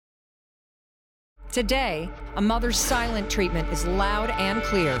Today, a mother's silent treatment is loud and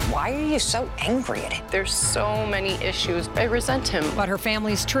clear. Why are you so angry at him? There's so many issues. I resent him. But her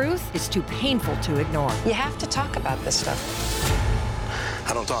family's truth is too painful to ignore. You have to talk about this stuff.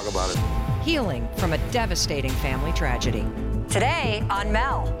 I don't talk about it. Healing from a devastating family tragedy. Today on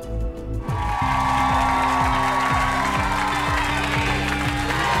Mel.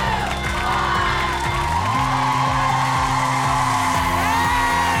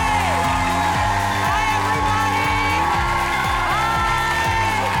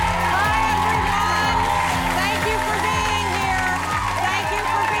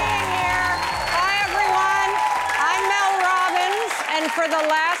 For the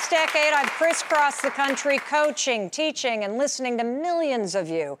last decade, I've crisscrossed the country coaching, teaching, and listening to millions of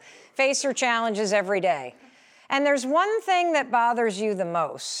you face your challenges every day. And there's one thing that bothers you the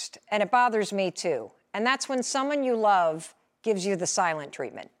most, and it bothers me too, and that's when someone you love gives you the silent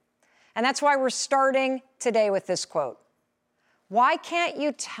treatment. And that's why we're starting today with this quote. Why can't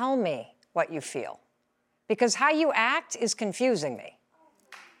you tell me what you feel? Because how you act is confusing me.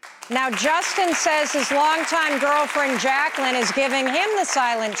 Now, Justin says his longtime girlfriend, Jacqueline, is giving him the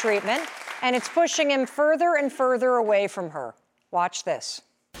silent treatment, and it's pushing him further and further away from her. Watch this.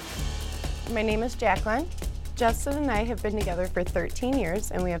 My name is Jacqueline. Justin and I have been together for 13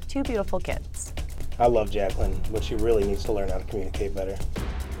 years, and we have 2 beautiful kids. I love Jacqueline, but she really needs to learn how to communicate better.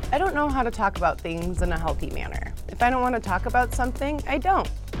 I don't know how to talk about things in a healthy manner. If I don't want to talk about something, I don't.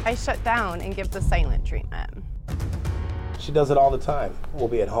 I shut down and give the silent treatment. She does it all the time. We'll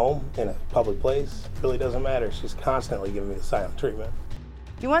be at home, in a public place. It really doesn't matter. She's constantly giving me the silent treatment.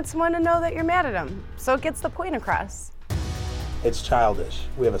 You want someone to know that you're mad at them, so it gets the point across. It's childish.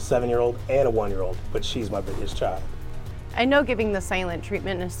 We have a 7-year-old and a 1-year-old, but she's my biggest child. I know giving the silent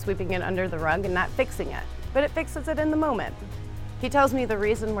treatment is sweeping it under the rug and not fixing it, but it fixes it in the moment. He tells me the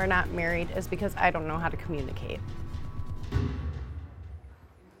reason we're not married is because I don't know how to communicate.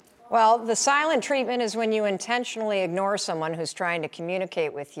 Well, the silent treatment is when you intentionally ignore someone who's trying to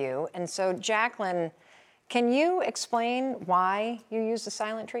communicate with you. And so, Jacqueline, can you explain why you use the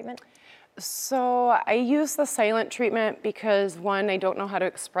silent treatment? So I use the silent treatment because, one, I don't know how to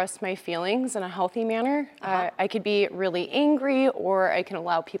express my feelings in a healthy manner. I could be really angry, or I can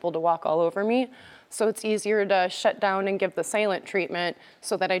allow people to walk all over me. So it's easier to shut down and give the silent treatment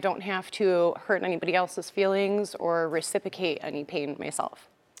so that I don't have to hurt anybody else's feelings or reciprocate any pain myself.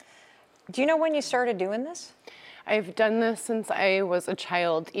 Do you know when you started doing this? I've done this since I was a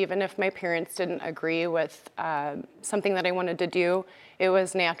child. Even if my parents didn't agree with something that I wanted to do, it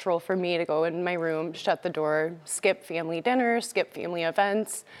was natural for me to go in my room, shut the door, skip family dinners, skip family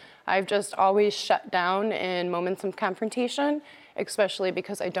events. I've just always shut down in moments of confrontation, especially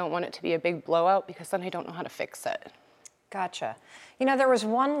because I don't want it to be a big blowout, because then I don't know how to fix it. Gotcha. You know, there was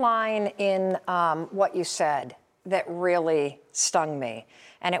one line in what you said that really stung me.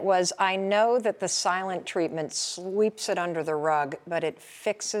 And it was, I know that the silent treatment sweeps it under the rug, but it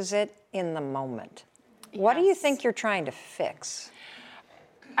fixes it in the moment. Yes. What do you think you're trying to fix?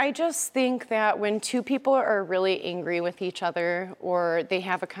 I just think that when 2 people are really angry with each other, or they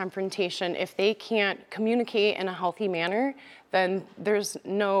have a confrontation, if they can't communicate in a healthy manner, then there's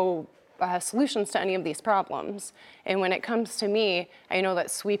no solutions to any of these problems. And when it comes to me, I know that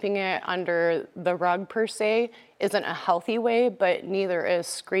sweeping it under the rug per se isn't a healthy way, but neither is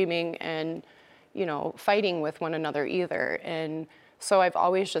screaming and, fighting with one another either. And so I've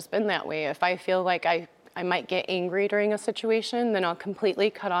always just been that way. If I feel like I might get angry during a situation, then I'll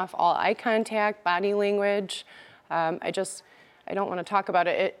completely cut off all eye contact, body language. I don't want to talk about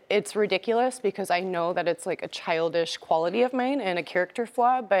it. It's ridiculous because I know that it's like a childish quality of mine and a character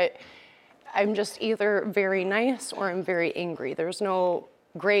flaw, but I'm just either very nice or I'm very angry. There's no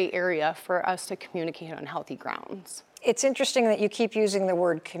gray area for us to communicate on healthy grounds. It's interesting that you keep using the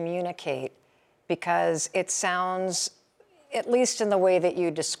word communicate, because it sounds, at least in the way that you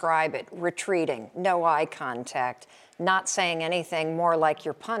describe it, retreating, no eye contact, not saying anything, more like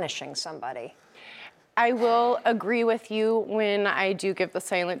you're punishing somebody. I will agree with you when I do give the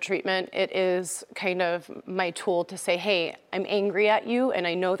silent treatment. It is kind of my tool to say, hey, I'm angry at you, and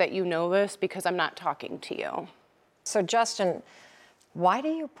I know that you know this because I'm not talking to you. So, Justin, why do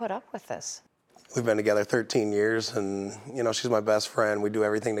you put up with this? We've been together 13 years, and, she's my best friend. We do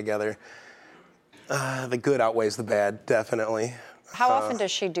everything together. The good outweighs the bad, definitely. How often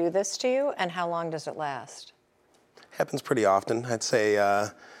does she do this to you, and how long does it last? Happens pretty often. I'd say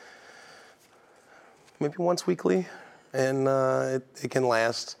maybe once weekly, and it can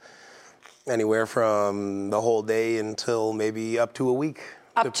last anywhere from the whole day until maybe up to a week.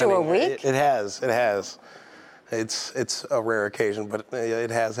 Up to a week? It has. It's a rare occasion, but it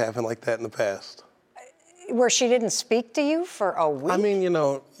has happened like that in the past. where she didn't speak to you for a week? I mean,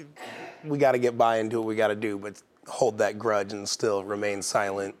 we got to get by and do what we got to do, but hold that grudge and still remain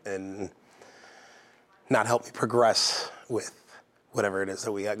silent and not help me progress with whatever it is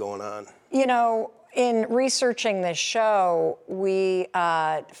that we got going on. In researching this show, we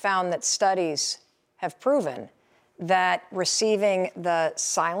found that studies have proven that receiving the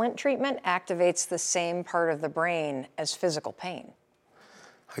silent treatment activates the same part of the brain as physical pain.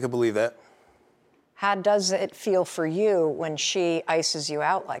 I could believe that. How does it feel for you when she ices you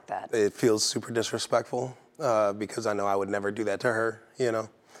out like that? It feels super disrespectful because I know I would never do that to her,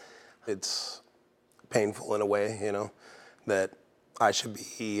 It's painful in a way, that I should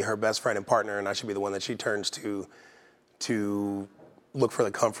be her best friend and partner, and I should be the one that she turns to look for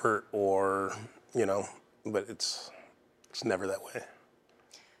the comfort or, but it's never that way.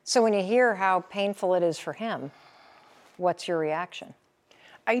 So when you hear how painful it is for him, what's your reaction?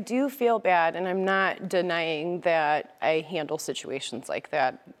 I do feel bad, and I'm not denying that I handle situations like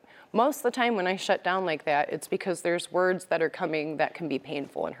that. Most of the time when I shut down like that, it's because there's words that are coming that can be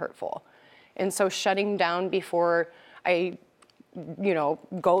painful and hurtful. And so shutting down before I,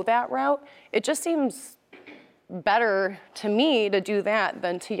 go that route, it just seems better to me to do that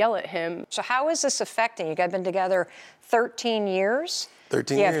than to yell at him. So how is this affecting you? You guys have been together 13 years?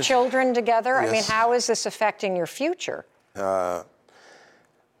 13 you years. You have children together? Yes. I mean, how is this affecting your future?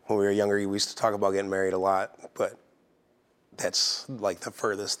 When we were younger, we used to talk about getting married a lot, but that's like the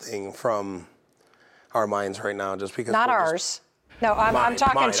furthest thing from our minds right now, just because. Not ours. No, I'm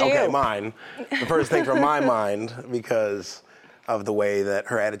talking mine. to you. Okay, mine. The first thing from my mind, because of the way that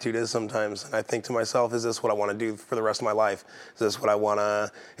her attitude is sometimes. And I think to myself, is this what I want to do for the rest of my life? Is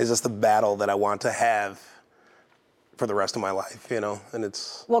this the battle that I want to have for the rest of my life, And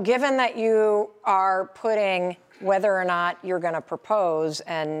it's... Well, given that you are putting whether or not you're going to propose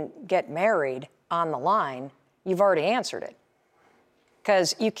and get married on the line, you've already answered it.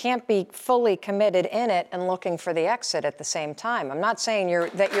 Because you can't be fully committed in it and looking for the exit at the same time. I'm not saying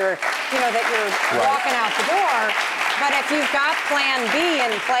that you're Right. walking out the door, but if you've got Plan B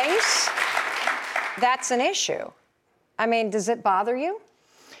in place, that's an issue. I mean, does it bother you?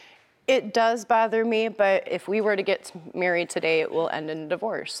 It does bother me, but if we were to get married today, it will end in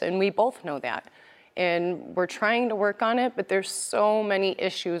divorce, and we both know that. And we're trying to work on it, but there's so many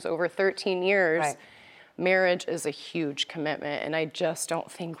issues over 13 years. Right. Marriage is a huge commitment, and I just don't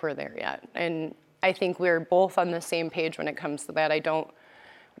think we're there yet. And I think we're both on the same page when it comes to that.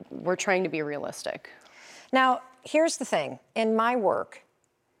 We're trying to be realistic. Now, here's the thing. In my work,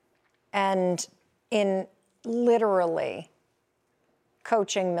 and in literally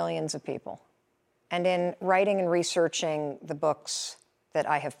coaching millions of people, and in writing and researching the books that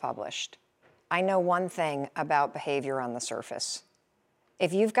I have published, I know one thing about behavior on the surface.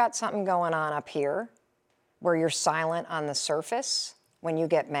 If you've got something going on up here, where you're silent on the surface when you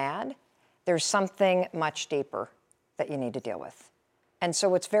get mad, there's something much deeper that you need to deal with. And so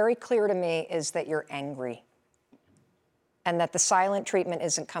what's very clear to me is that you're angry, and that the silent treatment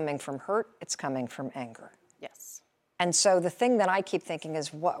isn't coming from hurt, it's coming from anger. Yes. And so the thing that I keep thinking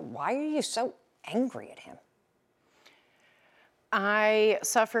is, why are you so angry at him? I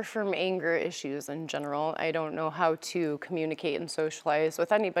suffer from anger issues in general. I don't know how to communicate and socialize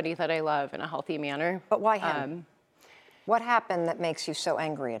with anybody that I love in a healthy manner. But why him? What happened that makes you so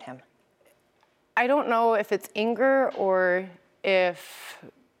angry at him? I don't know if it's anger or if,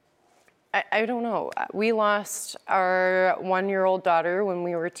 I don't know. We lost our 1-year-old daughter when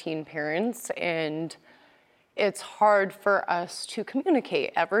we were teen parents, and it's hard for us to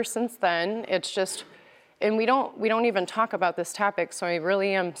communicate. Ever since then, it's just, and we don't even talk about this topic, so I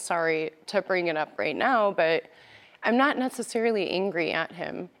really am sorry to bring it up right now, but I'm not necessarily angry at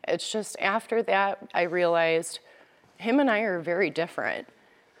him. It's just after that, I realized him and I are very different.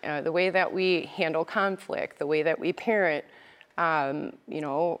 The way that we handle conflict, the way that we parent,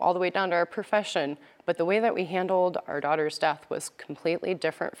 all the way down to our profession, but the way that we handled our daughter's death was completely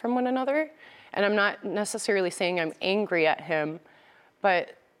different from one another. And I'm not necessarily saying I'm angry at him,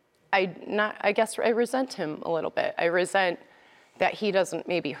 but I guess I resent him a little bit. I resent that he doesn't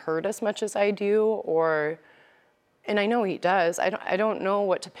maybe hurt as much as I do, and I know he does. I don't know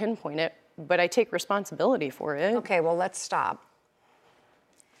what to pinpoint it, but I take responsibility for it. Okay, well, let's stop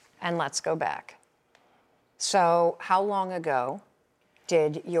and let's go back. So how long ago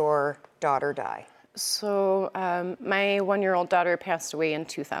did your daughter die? So my 1-year-old daughter passed away in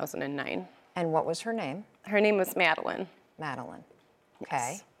 2009. And what was her name? Her name was Madeline. Madeline.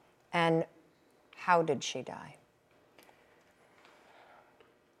 Okay. Yes. And how did she die?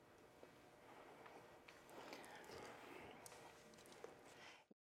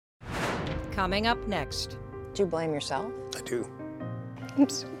 Coming up next. Do you blame yourself? I do. I'm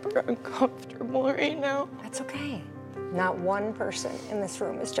super uncomfortable right now. That's okay. Not one person in this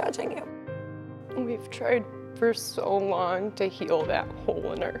room is judging you. We've tried for so long to heal that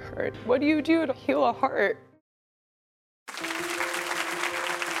hole in our heart. What do you do to heal a heart?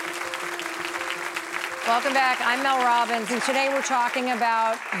 Welcome back. I'm Mel Robbins, and today we're talking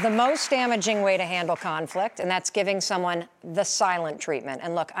about the most damaging way to handle conflict, and that's giving someone the silent treatment.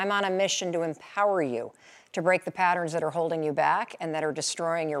 And look, I'm on a mission to empower you to break the patterns that are holding you back and that are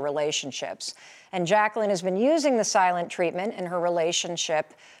destroying your relationships. And Jacqueline has been using the silent treatment in her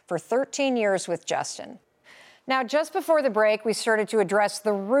relationship for 13 years with Justin. Now, just before the break, we started to address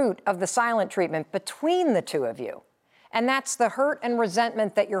the root of the silent treatment between the two of you. And that's the hurt and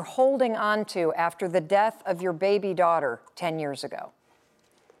resentment that you're holding on to after the death of your baby daughter 10 years ago.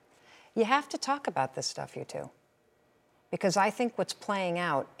 You have to talk about this stuff, you two. Because I think what's playing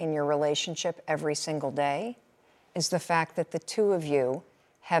out in your relationship every single day is the fact that the two of you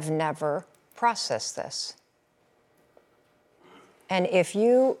have never processed this. And if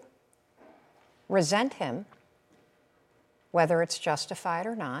you resent him, whether it's justified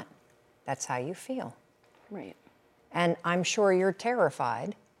or not, that's how you feel. Right. And I'm sure you're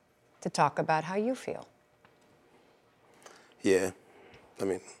terrified to talk about how you feel. Yeah. I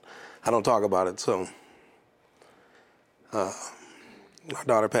mean, I don't talk about it, so. Our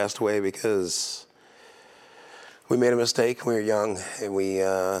daughter passed away because we made a mistake when we were young, and we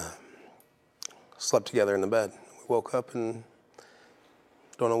slept together in the bed. We woke up and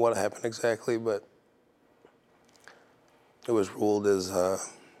don't know what happened exactly, but it was ruled as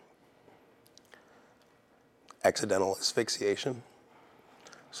accidental asphyxiation.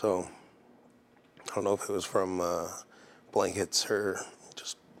 So I don't know if it was from blankets or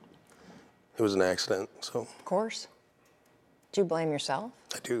just, it was an accident, so. Of course. Do you blame yourself?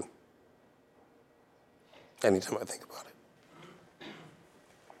 I do. Anytime I think about it.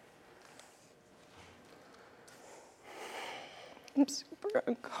 I'm super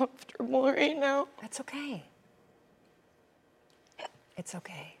uncomfortable right now. That's okay. It's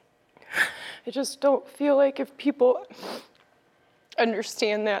okay. I just don't feel like if people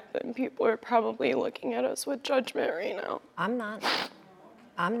understand that, then people are probably looking at us with judgment right now. I'm not.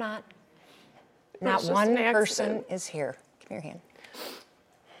 Not just one an person accident. is here. Give me your hand.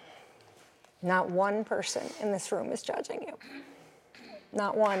 Not one person in this room is judging you.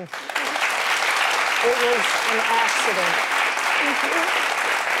 Not one. It was an accident.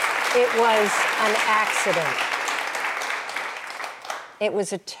 It was an accident. It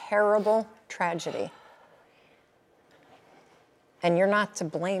was a terrible tragedy. And you're not to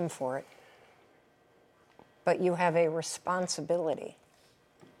blame for it. But you have a responsibility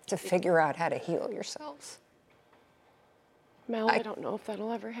to figure out how to heal yourselves. Mel, I don't know if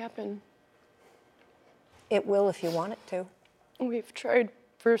that'll ever happen. It will if you want it to. We've tried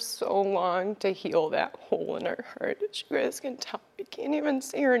for so long to heal that hole in our heart. As you guys can tell, I can't even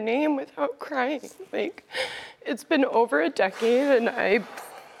say her name without crying. Like, it's been over a decade, and I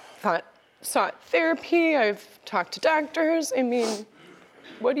sought therapy. I've talked to doctors. I mean,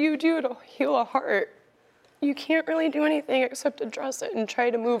 what do you do to heal a heart? You can't really do anything except address it and try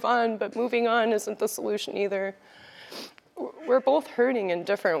to move on, but moving on isn't the solution either. We're both hurting in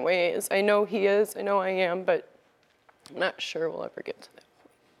different ways. I know he is, I know I am, but I'm not sure we'll ever get to that point.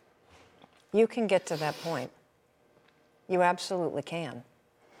 You can get to that point. You absolutely can.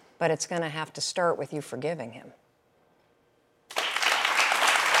 But it's going to have to start with you forgiving him.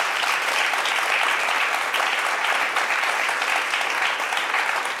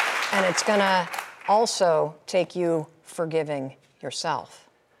 And it's going to also take you forgiving yourself.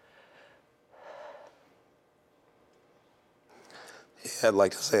 Yeah, I'd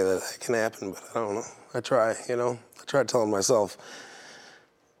like to say that it can happen, but I don't know. I try, I try telling myself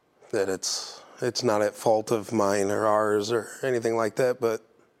that it's not at fault of mine or ours or anything like that, but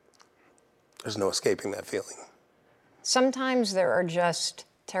there's no escaping that feeling. Sometimes there are just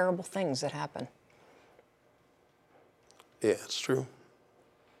terrible things that happen. Yeah, it's true.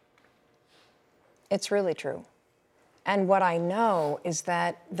 It's really true. And what I know is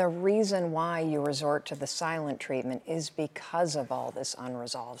that the reason why you resort to the silent treatment is because of all this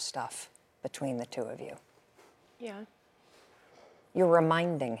unresolved stuff between the two of you. Yeah, You're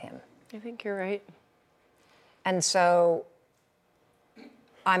reminding him. I think you're right. And so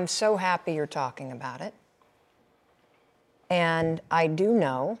I'm so happy you're talking about it. And I do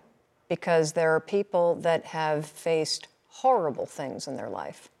know, because there are people that have faced horrible things in their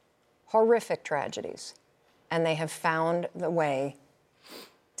life, horrific tragedies, and they have found the way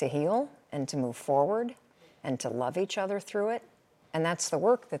to heal and to move forward and to love each other through it. And that's the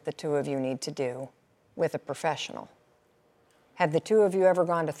work that the two of you need to do with a professional. Have the two of you ever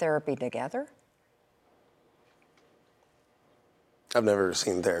gone to therapy together? I've never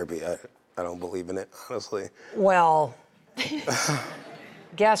seen therapy. I don't believe in it, honestly. Well,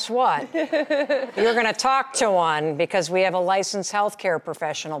 guess what? You're going to talk to one because we have a licensed healthcare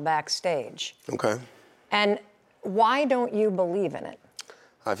professional backstage. Okay. And why don't you believe in it?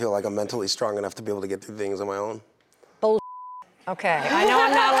 I feel like I'm mentally strong enough to be able to get through things on my own. Bull. Okay, I know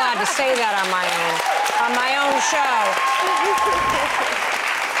I'm not allowed to say that on my own show.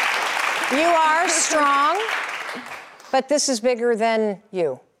 You are strong, but this is bigger than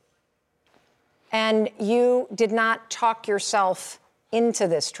you. And you did not talk yourself into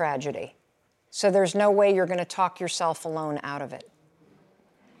this tragedy. So there's no way you're going to talk yourself alone out of it.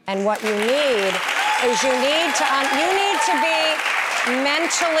 And what you need is you need to be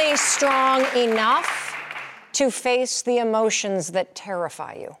mentally strong enough to face the emotions that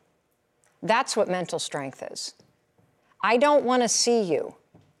terrify you. That's what mental strength is. I don't want to see you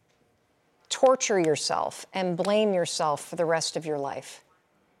torture yourself and blame yourself for the rest of your life.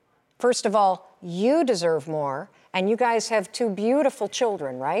 First of all, you deserve more, and you guys have two beautiful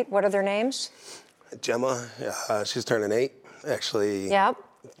children, right? What are their names? Gemma, she's turning 8, actually. Yep.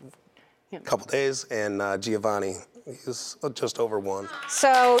 A couple days, and Giovanni, he's just over 1.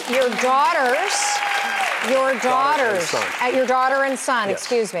 So your daughter and son, Yes.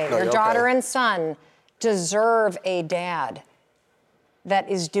 excuse me, No, your you're daughter okay. and son deserve a dad that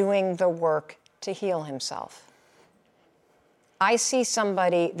is doing the work to heal himself. I see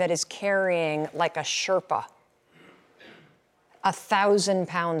somebody that is carrying like a Sherpa 1,000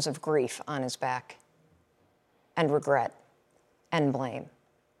 pounds of grief on his back and regret and blame.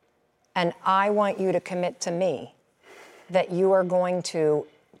 And I want you to commit to me that you are going to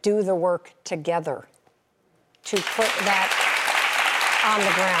do the work together to put that on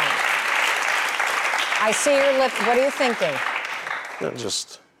the ground. I see your lip. What are you thinking?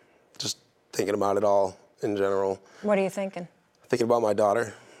 Just thinking about it all in general. What are you thinking? Thinking about my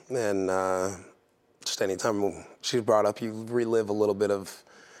daughter, and just anytime she's brought up, you relive a little bit of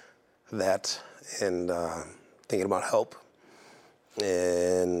that, and thinking about help.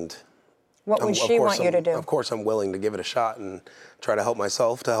 And What would she want you to do? Of course, I'm willing to give it a shot and try to help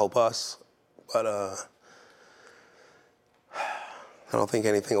myself, to help us. But I don't think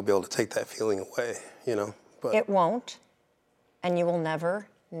anything will be able to take that feeling away, you know? But It won't, and you will never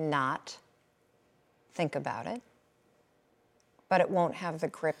not think about it, but it won't have the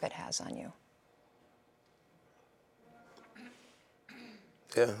grip it has on you.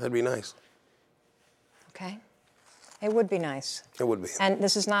 yeah, that'd be nice. Okay? It would be nice. It would be. And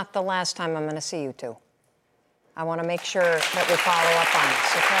this is not the last time I'm going to see you two. I want to make sure that we follow up on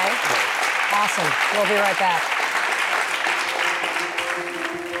this, okay? Awesome. We'll be right back.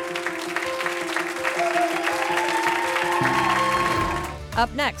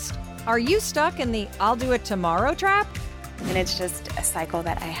 Up next, are you stuck in the I'll do it tomorrow trap? And it's just a cycle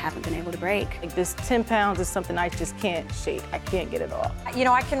that I haven't been able to break. Like this 10 pounds is something I just can't shake. I can't get it off. You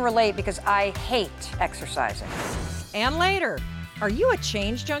know, I can relate because I hate exercising. And later, are you a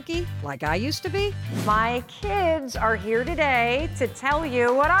change junkie like I used to be? My kids are here today to tell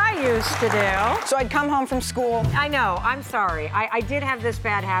you what I used to do. So I'd come home from school. I know, I'm sorry. I did have this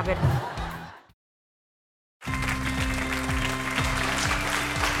bad habit.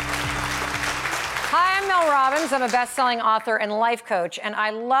 Hi, I'm Mel Robbins. I'm a best-selling author and life coach, and I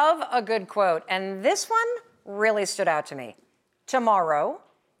love a good quote. And this one really stood out to me. Tomorrow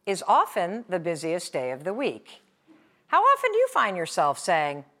is often the busiest day of the week. How often do you find yourself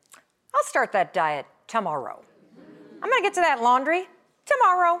saying, I'll start that diet tomorrow. I'm gonna get to that laundry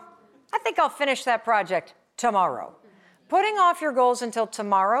tomorrow. I think I'll finish that project tomorrow. Putting off your goals until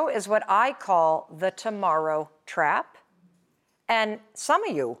tomorrow is what I call the tomorrow trap. And some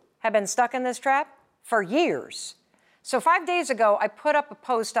of you have been stuck in this trap for years. So 5 days ago, I put up a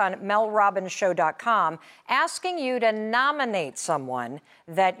post on melrobbinshow.com asking you to nominate someone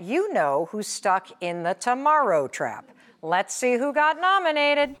that you know who's stuck in the tomorrow trap. Let's see who got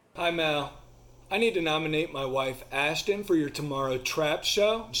nominated. Hi, Mel. I need to nominate my wife, Ashton, for your Tomorrow Trap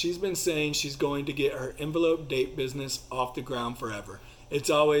show. She's been saying she's going to get her envelope date business off the ground forever.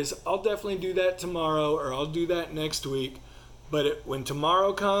 It's always, I'll definitely do that tomorrow, or I'll do that next week. But when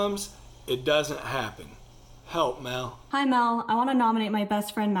tomorrow comes, it doesn't happen. Help, Mel. Hi, Mel. I want to nominate my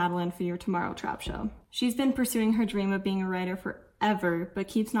best friend, Madeline, for your Tomorrow Trap show. She's been pursuing her dream of being a writer forever, but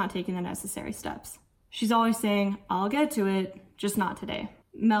keeps not taking the necessary steps. She's always saying, I'll get to it, just not today.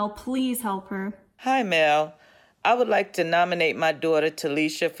 Mel, please help her. Hi, Mel. I would like to nominate my daughter,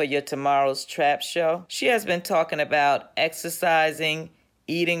 Talisha, for your Tomorrow's Trap show. She has been talking about exercising,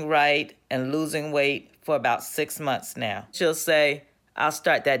 eating right, and losing weight for about 6 months now. She'll say, I'll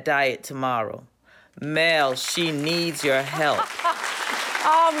start that diet tomorrow. Mel, she needs your help.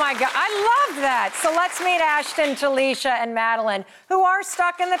 Oh my God, I love that. So let's meet Ashton, Talisha, and Madeline, who are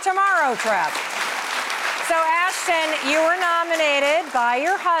stuck in the Tomorrow Trap. So Ashton, you were nominated by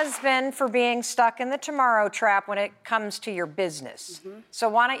your husband for being stuck in the Tomorrow Trap when it comes to your business. So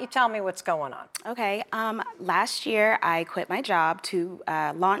why don't you tell me what's going on? Okay, last year I quit my job to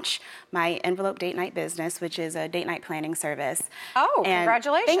launch my Envelope Date Night business, which is a date night planning service. Oh, and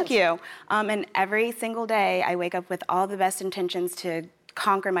congratulations. Thank you. And every single day I wake up with all the best intentions to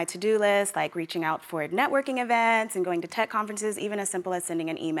conquer my to-do list, like reaching out for networking events and going to tech conferences, even as simple as sending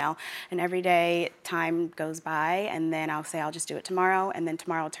an email. And every day time goes by, and then I'll say I'll just do it tomorrow, and then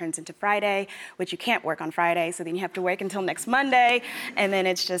tomorrow turns into Friday, which you can't work on Friday, so then you have to work until next Monday, and then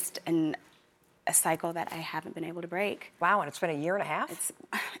it's just a cycle that I haven't been able to break. Wow, and it's been a year and a half?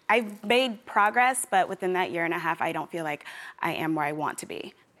 I've made progress, but within that year and a half, I don't feel like I am where I want to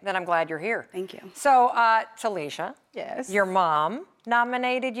be. Then I'm glad you're here. Thank you. So, Talisha, Yes. Your mom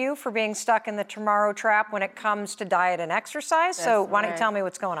nominated you for being stuck in the Tomorrow Trap when it comes to diet and exercise. So why don't you tell me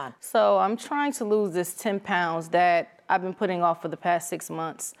what's going on? So I'm trying to lose this 10 pounds that I've been putting off for the past 6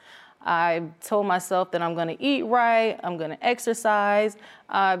 months. I told myself that I'm gonna eat right, I'm gonna exercise.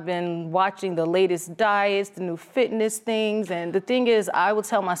 I've been watching the latest diets, the new fitness things, and the thing is, I will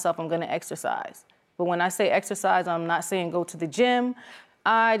tell myself I'm gonna exercise. But when I say exercise, I'm not saying go to the gym.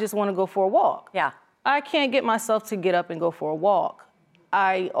 I just wanna go for a walk. Yeah. I can't get myself to get up and go for a walk.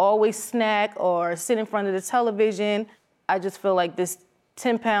 I always snack or sit in front of the television. I just feel like this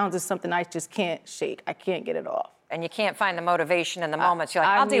 10 pounds is something I just can't shake. I can't get it off. And you can't find the motivation in the moments. You're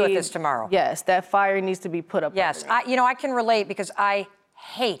like, I'll deal with this tomorrow. Yes, that fire needs to be put up. Yes, I can relate because I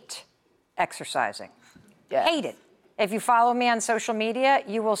hate exercising. Yes. Hate it. If you follow me on social media,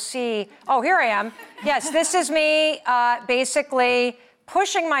 you will see, oh, here I am. Yes, this is me basically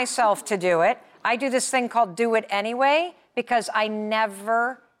pushing myself to do it. I do this thing called Do It Anyway because I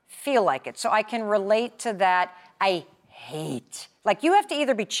never feel like it. So I can relate to that. I hate. Like, you have to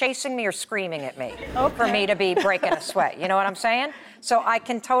either be chasing me or screaming at me for me to be breaking a sweat. You know what I'm saying? So I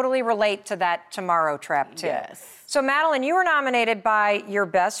can totally relate to that Tomorrow Trap, too. Yes. So, Madeline, you were nominated by your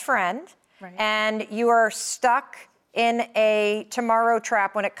best friend, and you are stuck in a Tomorrow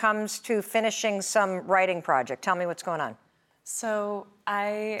Trap when it comes to finishing some writing project. Tell me what's going on. So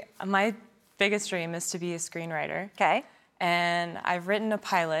my biggest dream is to be a screenwriter. Okay. And I've written a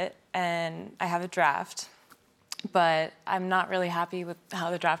pilot, and I have a draft. But I'm not really happy with how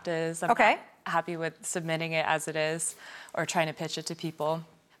the draft is. I'm not happy with submitting it as it is or trying to pitch it to people.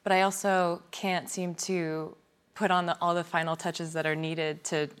 But I also can't seem to put on all the final touches that are needed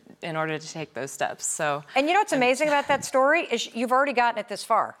in order to take those steps. So. And you know what's amazing about that story is you've already gotten it this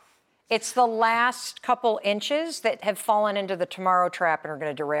far. It's the last couple inches that have fallen into the Tomorrow Trap and are going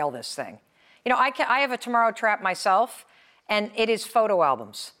to derail this thing. You know, I have a Tomorrow Trap myself, and it is photo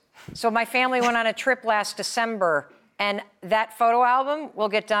albums. So my family went on a trip last December, and that photo album will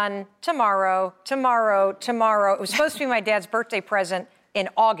get done tomorrow. It was supposed to be my dad's birthday present in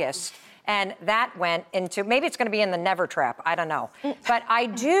August, and that went into, maybe it's gonna be in the Never Trap, I don't know. But I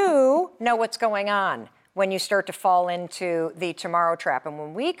do know what's going on when you start to fall into the Tomorrow Trap. And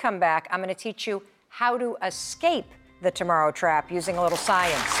when we come back, I'm gonna teach you how to escape the Tomorrow Trap using a little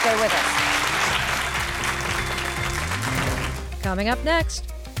science. Stay with us. Coming up next.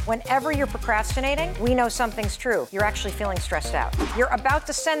 Whenever you're procrastinating, we know something's true. You're actually feeling stressed out. You're about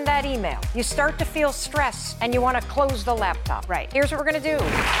to send that email. You start to feel stressed and you want to close the laptop. Right. Here's what we're going to do.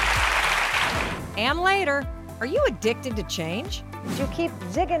 And later, are you addicted to change? Do you keep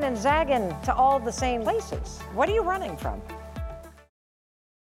zigging and zagging to all the same places? What are you running from?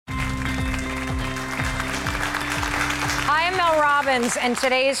 Hi, I'm Mel Robbins, and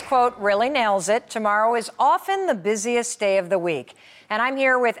today's quote really nails it. Tomorrow is often the busiest day of the week. And I'm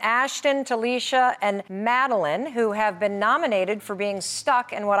here with Ashton, Talisha, and Madeline, who have been nominated for being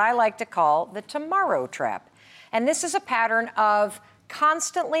stuck in what I like to call the Tomorrow Trap. And this is a pattern of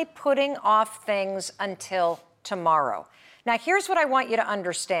constantly putting off things until tomorrow. Now, here's what I want you to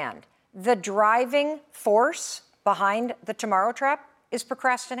understand. The driving force behind the Tomorrow Trap is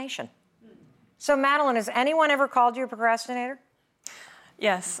procrastination. So, Madeline, has anyone ever called you a procrastinator?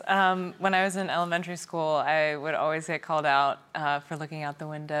 Yes. When I was in elementary school, I would always get called out for looking out the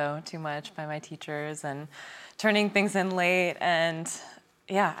window too much by my teachers and turning things in late. And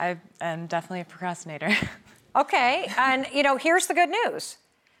yeah, I'm definitely a procrastinator. Okay. And, you know, here's the good news.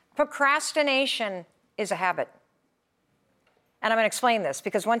 Procrastination is a habit. And I'm going to explain this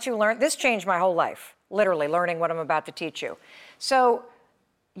because once you learn, this changed my whole life, literally learning what I'm about to teach you. So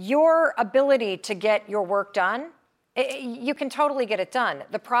your ability to get your work done, you can totally get it done.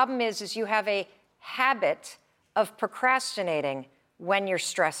 The problem is you have a habit of procrastinating when you're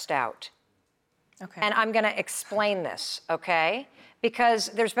stressed out. Okay. And I'm going to explain this, okay? Because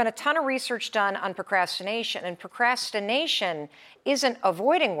there's been a ton of research done on procrastination, and procrastination isn't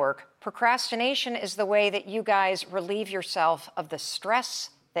avoiding work. Procrastination is the way that you guys relieve yourself of the stress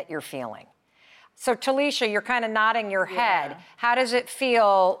that you're feeling. So, Talisha, you're kind of nodding your head. How does it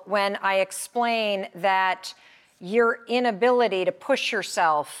feel when I explain that your inability to push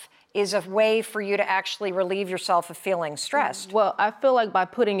yourself is a way for you to actually relieve yourself of feeling stressed? Well, I feel like by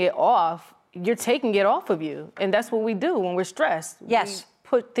putting it off, you're taking it off of you. And that's what we do when we're stressed. Yes. We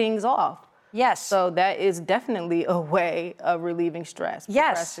put things off. Yes. So that is definitely a way of relieving stress.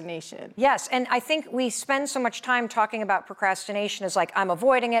 Yes. Procrastination. Yes, and I think we spend so much time talking about procrastination as like, I'm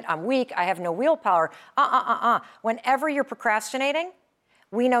avoiding it, I'm weak, I have no willpower. Whenever you're procrastinating,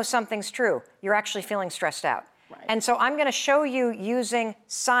 we know something's true. You're actually feeling stressed out. Right. And so I'm going to show you using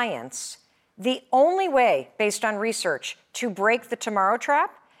science the only way, based on research, to break the tomorrow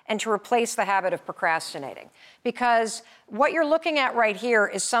trap and to replace the habit of procrastinating. Because what you're looking at right here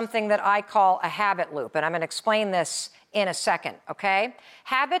is something that I call a habit loop, and I'm going to explain this in a second, okay?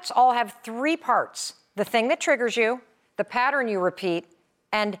 Habits all have three parts: the thing that triggers you, the pattern you repeat,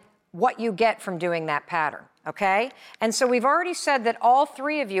 and what you get from doing that pattern, okay? And so we've already said that all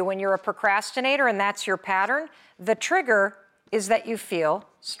three of you, when you're a procrastinator and that's your pattern, the trigger is that you feel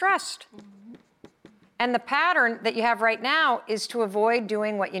stressed. And the pattern that you have right now is to avoid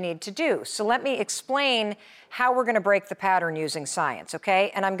doing what you need to do. So let me explain how we're going to break the pattern using science,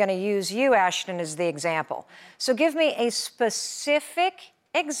 okay? And I'm going to use you, Ashton, as the example. So give me a specific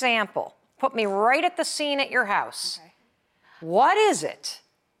example. Put me right at the scene at your house. Okay. What is it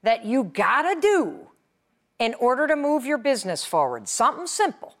that you gotta do in order to move your business forward? Something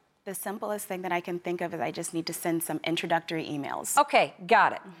simple. The simplest thing that I can think of is I just need to send some introductory emails. Okay,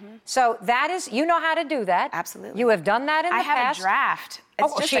 got it. So that is, you know how to do that. Absolutely. You have done that in the past. I have a draft.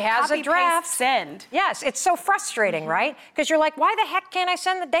 It's just she has a draft. Send. Yes, it's so frustrating, right? Because you're like, why the heck can't I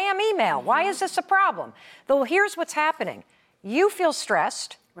send the damn email? Why is this a problem? Well, here's what's happening. You feel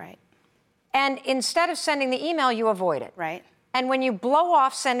stressed. Right. And instead of sending the email, you avoid it. Right. And when you blow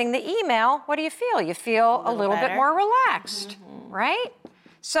off sending the email, what do you feel? You feel a little bit more relaxed, right?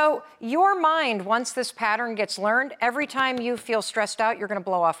 So your mind, once this pattern gets learned, every time you feel stressed out, you're going to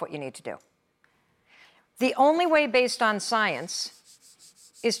blow off what you need to do. The only way, based on science,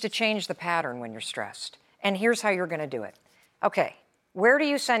 is to change the pattern when you're stressed. And here's how you're going to do it. Okay, where do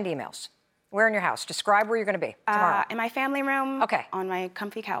you send emails? Where in your house? Describe where you're going to be tomorrow. In my family room. Okay. On my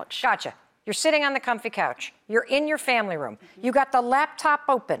comfy couch. Gotcha. You're sitting on the comfy couch. You're in your family room. You got the laptop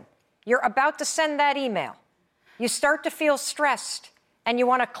open. You're about to send that email. You start to feel stressed, and you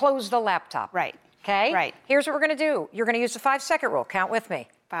want to close the laptop. Right. Okay? Right. Here's what we're going to do. You're going to use the 5-second rule. Count with me.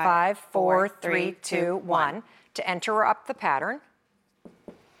 5, 4, 3, 2, 1. To enter up the pattern.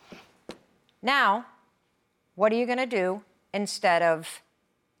 Now, what are you going to do instead of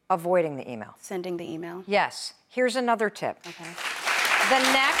avoiding the email? Sending the email. Yes. Here's another tip. Okay. The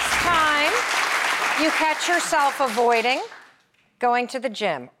next time you catch yourself avoiding going to the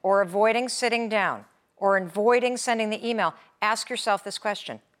gym or avoiding sitting down or avoiding sending the email, ask yourself this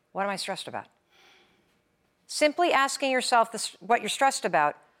question: what am I stressed about? Simply asking yourself this, what you're stressed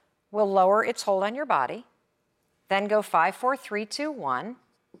about will lower its hold on your body. Then go 5, 4, 3, 2, 1.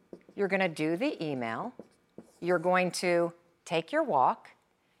 You're going to do the email. You're going to take your walk.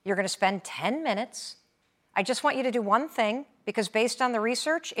 You're going to spend 10 minutes. I just want you to do one thing, because based on the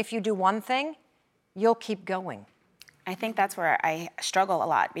research, if you do one thing, you'll keep going. I think that's where I struggle a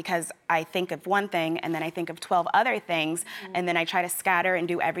lot, because I think of one thing and then I think of 12 other things, and then I try to scatter and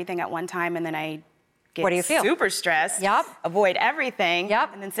do everything at one time, and then I get what do you feel? Super stressed, avoid everything,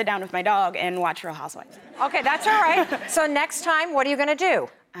 and then sit down with my dog and watch Real Housewives. Okay, that's all right. So next time, what are you going to do?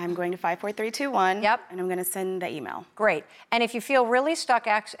 I'm going to 5, 4, 3, 2, 1. Yep. And I'm going to send the email. Great. And if you feel really stuck,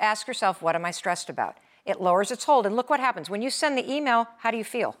 ask yourself, what am I stressed about? It lowers its hold. And look what happens. When you send the email, how do you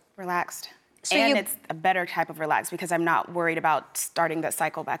feel? Relaxed. And it's a better type of relaxed, because I'm not worried about starting that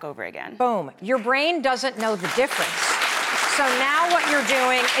cycle back over again. Boom. Your brain doesn't know the difference. So now what you're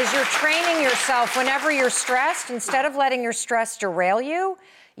doing is you're training yourself whenever you're stressed, instead of letting your stress derail you,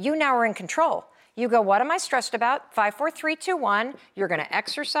 you now are in control. You go, what am I stressed about? 5, 4, 3, 2, 1. You're going to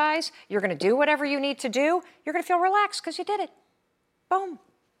exercise. You're going to do whatever you need to do. You're going to feel relaxed because you did it. Boom.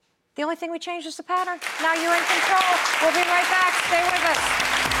 The only thing we changed is the pattern. Now you're in control. We'll be right back. Stay with us.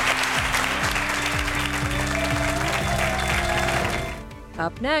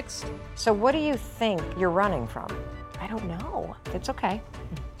 Up next. So what do you think you're running from? I don't know. It's okay.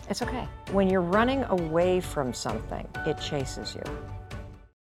 It's okay. When you're running away from something, it chases you.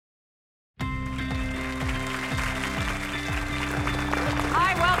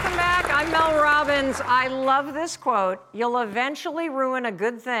 Hi, welcome back. I'm Mel Robbins. I love this quote. You'll eventually ruin a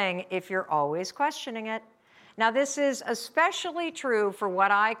good thing if you're always questioning it. Now, this is especially true for what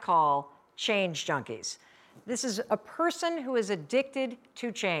I call change junkies. This is a person who is addicted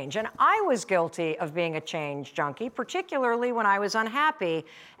to change. And I was guilty of being a change junkie, particularly when I was unhappy.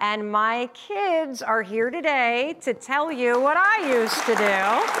 And my kids are here today to tell you what I used to do.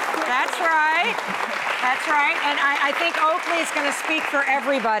 That's right. That's right. And I think Oakley's going to speak for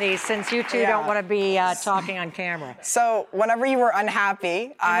everybody since you two don't want to be talking on camera. So whenever you were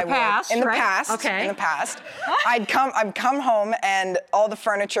unhappy, in the past, I'd come home and all the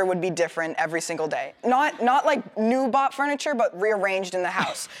furniture would be different every single day. Not like new bought furniture, but rearranged in the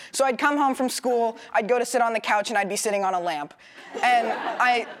house. So I'd come home from school, I'd go to sit on the couch and I'd be sitting on a lamp.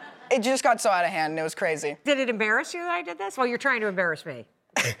 And it just got so out of hand and it was crazy. Did it embarrass you that I did this? Well, you're trying to embarrass me.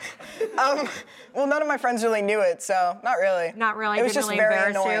 Well, none of my friends really knew it, so not really. Not really. It was just really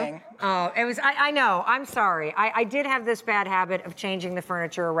very annoying. You? Oh, it was. I know. I'm sorry. I did have this bad habit of changing the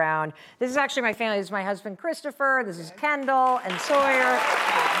furniture around. This is actually my family. This is my husband Christopher. This is Kendall and Sawyer.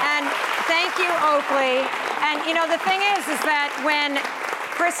 And thank you, Oakley. And you know the thing is that when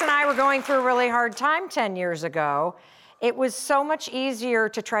Chris and I were going through a really hard time 10 years ago, it was so much easier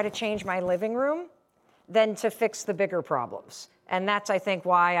to try to change my living room than to fix the bigger problems. And that's, I think,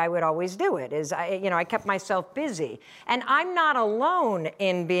 why I would always do it, is I kept myself busy. And I'm not alone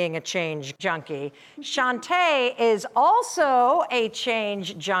in being a change junkie. Shantae is also a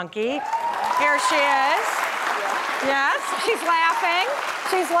change junkie. Here she is. Yes, she's laughing.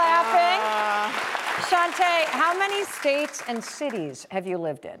 She's laughing. Shantae, how many states and cities have you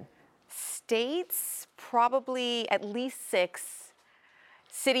lived in? States, probably at least 6.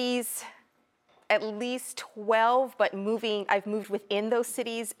 Cities, at least 12, but I've moved within those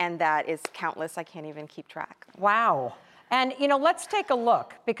cities, and that is countless. I can't even keep track. Wow. And, let's take a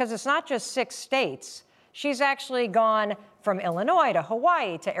look, because it's not just 6 states. She's actually gone from Illinois to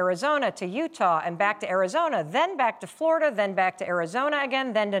Hawaii to Arizona to Utah and back to Arizona, then back to Florida, then back to Arizona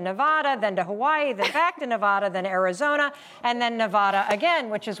again, then to Nevada, then to Hawaii, then back to Nevada, then Arizona, and then Nevada again,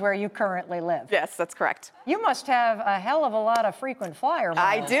 which is where you currently live. Yes, that's correct. You must have a hell of a lot of frequent flyer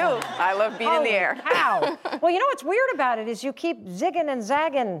miles. I do. I love being in the air. How? Well, what's weird about it is you keep zigging and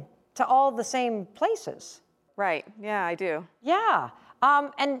zagging to all the same places. Right. Yeah, I do. Yeah.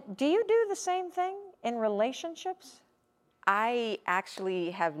 And do you do the same thing in relationships? I actually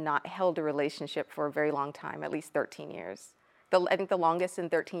have not held a relationship for a very long time, at least 13 years. I think the longest in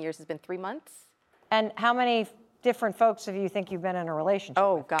 13 years has been 3 months. And how many different folks have you think you've been in a relationship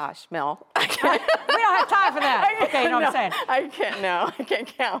with? Gosh, Mel. We don't have time for that. Okay, you know what I'm saying? I can't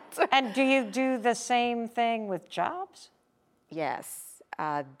count. And do you do the same thing with jobs? Yes,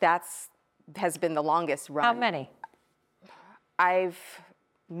 has been the longest run. How many? I've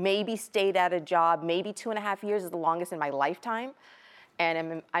maybe stayed at a job, maybe 2.5 years is the longest in my lifetime.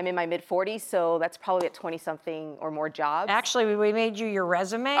 And I'm in my mid-40s, so that's probably at 20-something or more jobs. Actually, we made you your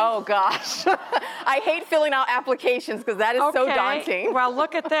resume. Oh, gosh. I hate filling out applications because that is so daunting. Well,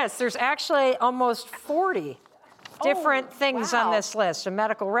 look at this. There's actually almost 40 different things on this list. A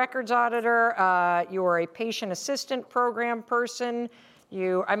medical records auditor, you are a patient assistant program person,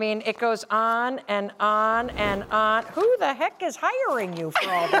 it goes on and on and on. Who the heck is hiring you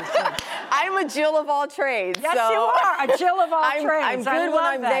for all this things? I'm a Jill of all trades. Yes, you are, a Jill of all trades. I'm good when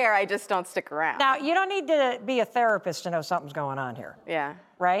I'm there, I just don't stick around. Now, you don't need to be a therapist to know something's going on here. Yeah.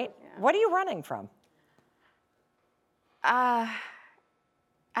 Right? Yeah. What are you running from? I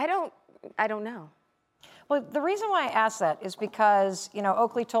don't know. Well, the reason why I asked that is because,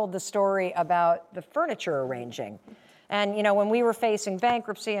 Oakley told the story about the furniture arranging. And, when we were facing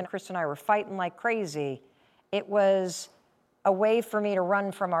bankruptcy and Chris and I were fighting like crazy, it was a way for me to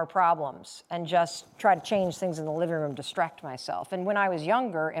run from our problems and just try to change things in the living room, distract myself. And when I was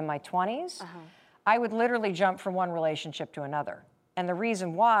younger, in my 20s, I would literally jump from one relationship to another. And the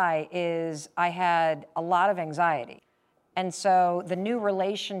reason why is I had a lot of anxiety. And so the new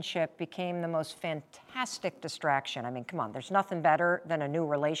relationship became the most fantastic distraction. I mean, come on, there's nothing better than a new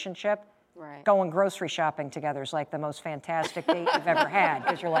relationship. Right. Going grocery shopping together is like the most fantastic date you've ever had,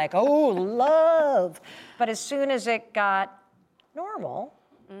 because you're like, oh, love. But as soon as it got normal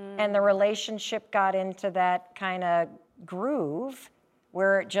and the relationship got into that kind of groove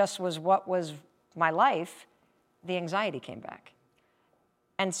where it just was what was my life, the anxiety came back.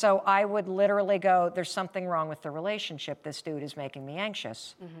 And so I would literally go, there's something wrong with the relationship. This dude is making me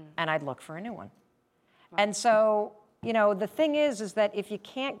anxious. And I'd look for a new one. Wow. And so you know, the thing is that if you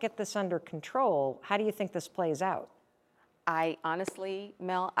can't get this under control, how do you think this plays out? I honestly,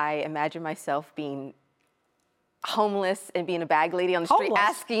 Mel, I imagine myself being homeless and being a bag lady on the street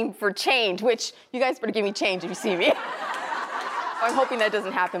asking for change, which you guys better give me change if you see me. I'm hoping that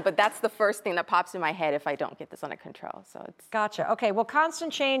doesn't happen, but that's the first thing that pops in my head if I don't get this under control. So it's Gotcha. Okay, well,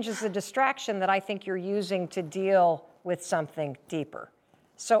 constant change is a distraction that I think you're using to deal with something deeper.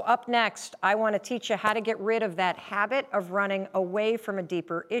 So up next, I want to teach you how to get rid of that habit of running away from a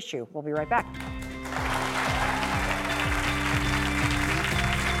deeper issue. We'll be right back.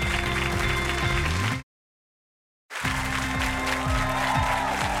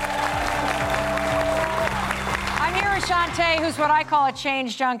 Shantae, who's what I call a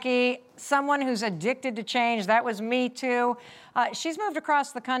change junkie, someone who's addicted to change. That was me too. She's moved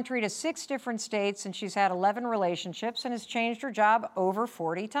across the country to 6 different states, and she's had 11 relationships and has changed her job over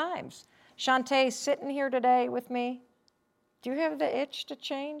 40 times. Shantae, sitting here today with me, do you have the itch to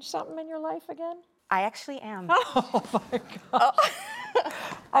change something in your life again? I actually am. Oh my gosh. Okay,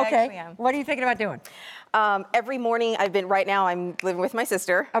 I actually am. What are you thinking about doing? Every morning, right now I'm living with my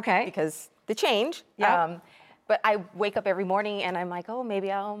sister. Okay. Because the change. Yeah. But I wake up every morning and I'm like, oh,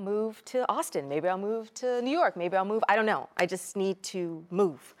 maybe I'll move to Austin. Maybe I'll move to New York. Maybe I'll move. I don't know. I just need to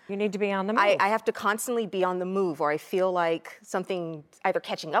move. You need to be on the move. I have to constantly be on the move, or I feel like something either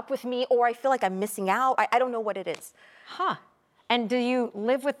catching up with me, or I feel like I'm missing out. I don't know what it is. Huh. And do you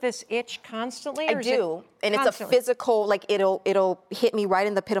live with this itch constantly? I do. And it's a physical, like it'll hit me right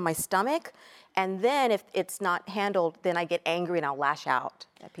in the pit of my stomach. And then if it's not handled, then I get angry and I'll lash out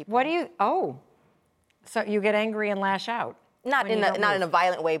at people. What do you, so you get angry and lash out? Not in a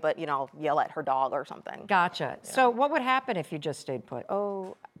violent way, but, I'll yell at her dog or something. Gotcha. Yeah. So what would happen if you just stayed put?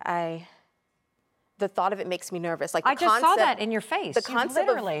 The thought of it makes me nervous. Like I just saw that in your face. The concept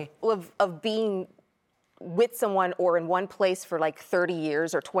of being with someone or in one place for like 30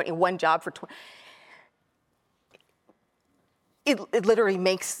 years or 20, one job for 20, it literally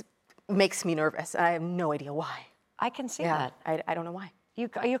makes me nervous. I have no idea why. I can see that. I don't know why. You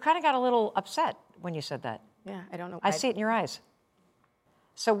kind of got a little upset when you said that. Yeah, I don't know. I see it in your eyes.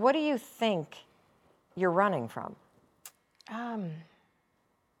 So what do you think you're running from? I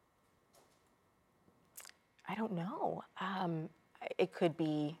don't know. It could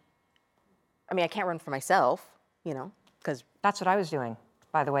be, I can't run for myself, because. That's what I was doing,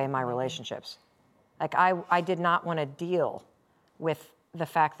 by the way, in my relationships. Like I did not want to deal with the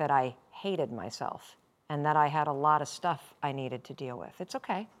fact that I hated myself and that I had a lot of stuff I needed to deal with. It's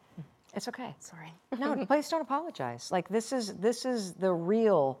okay. It's okay. Sorry. No, please don't apologize. Like this is the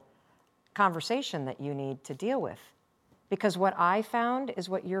real conversation that you need to deal with. Because what I found is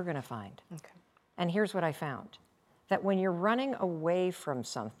what you're gonna find. Okay. And here's what I found. That when you're running away from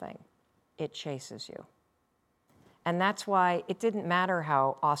something, it chases you. And that's why it didn't matter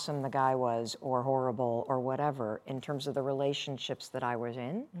how awesome the guy was or horrible or whatever in terms of the relationships that I was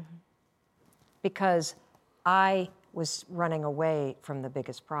in, because I was running away from the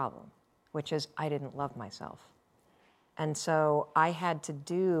biggest problem, which is I didn't love myself. And so I had to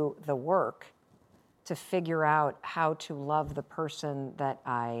do the work to figure out how to love the person that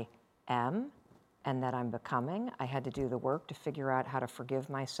I am and that I'm becoming. I had to do the work to figure out how to forgive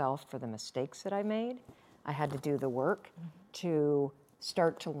myself for the mistakes that I made. I had to do the work to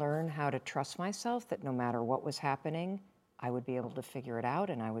start to learn how to trust myself, that no matter what was happening, I would be able to figure it out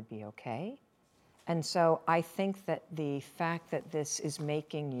and I would be okay. And so I think that the fact that this is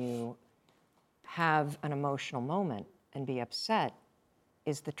making you have an emotional moment and be upset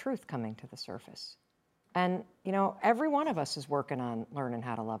is the truth coming to the surface. And, every one of us is working on learning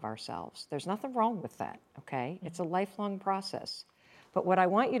how to love ourselves. There's nothing wrong with that, okay? It's a lifelong process. But what I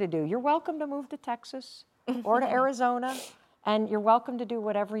want you to do, you're welcome to move to Texas or to Arizona, and you're welcome to do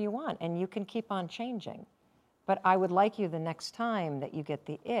whatever you want, and you can keep on changing. But I would like you the next time that you get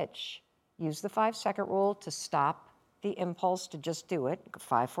the itch, use the 5-second rule to stop the impulse to just do it,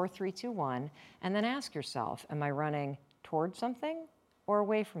 5, 4, 3, 2, 1, and then ask yourself, am I running toward something or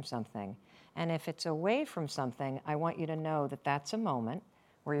away from something? And if it's away from something, I want you to know that that's a moment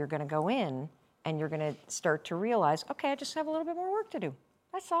where you're going to go in and you're going to start to realize, okay, I just have a little bit more work to do.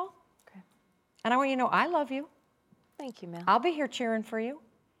 That's all. Okay. And I want you to know I love you. Thank you, Mel. I'll be here cheering for you.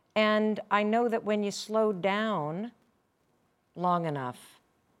 And I know that when you slow down long enough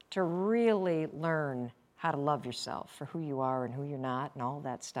to really learn how to love yourself for who you are and who you're not and all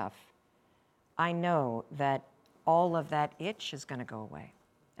that stuff, I know that all of that itch is going to go away.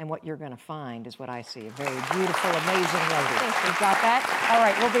 And what you're going to find is what I see, a very beautiful, amazing lady. You got that? All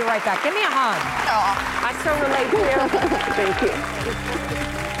right, we'll be right back. Give me a hug. Oh, I so relate to you. Thank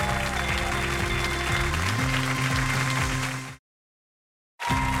you.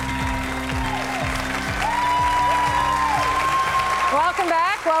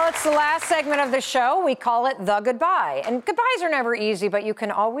 It's the last segment of the show. We call it The Goodbye. And goodbyes are never easy, but you can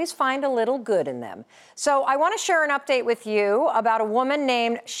always find a little good in them. So I want to share an update with you about a woman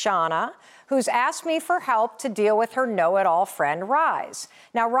named Shauna who's asked me for help to deal with her know-it-all friend, Rise.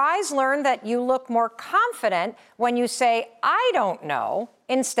 Now, Rise learned that you look more confident when you say, I don't know,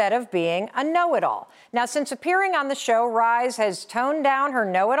 instead of being a know-it-all. Now, since appearing on the show, Rise has toned down her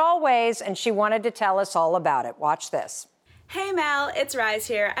know-it-all ways, and she wanted to tell us all about it. Watch this. Hey Mel, it's Rise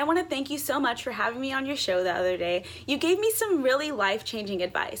here. I want to thank you so much for having me on your show the other day. You gave me some really life-changing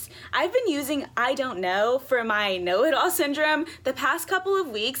advice. I've been using I don't know for my know-it-all syndrome the past couple of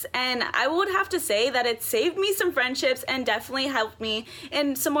weeks, and I would have to say that it saved me some friendships and definitely helped me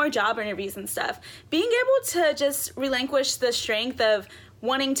in some more job interviews and stuff. Being able to just relinquish the strength of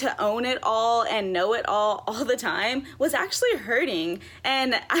wanting to own it all and know it all the time was actually hurting.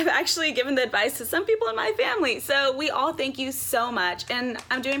 And I've actually given the advice to some people in my family. So we all thank you so much, and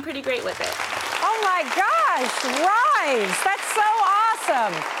I'm doing pretty great with it. Oh my gosh, Rise, that's so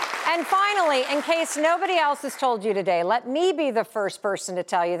awesome. And finally, in case nobody else has told you today, let me be the first person to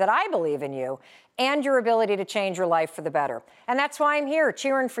tell you that I believe in you and your ability to change your life for the better. And that's why I'm here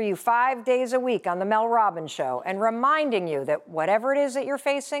cheering for you 5 days a week on The Mel Robbins Show and reminding you that whatever it is that you're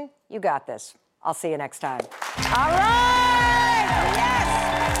facing, you got this. I'll see you next time. All right!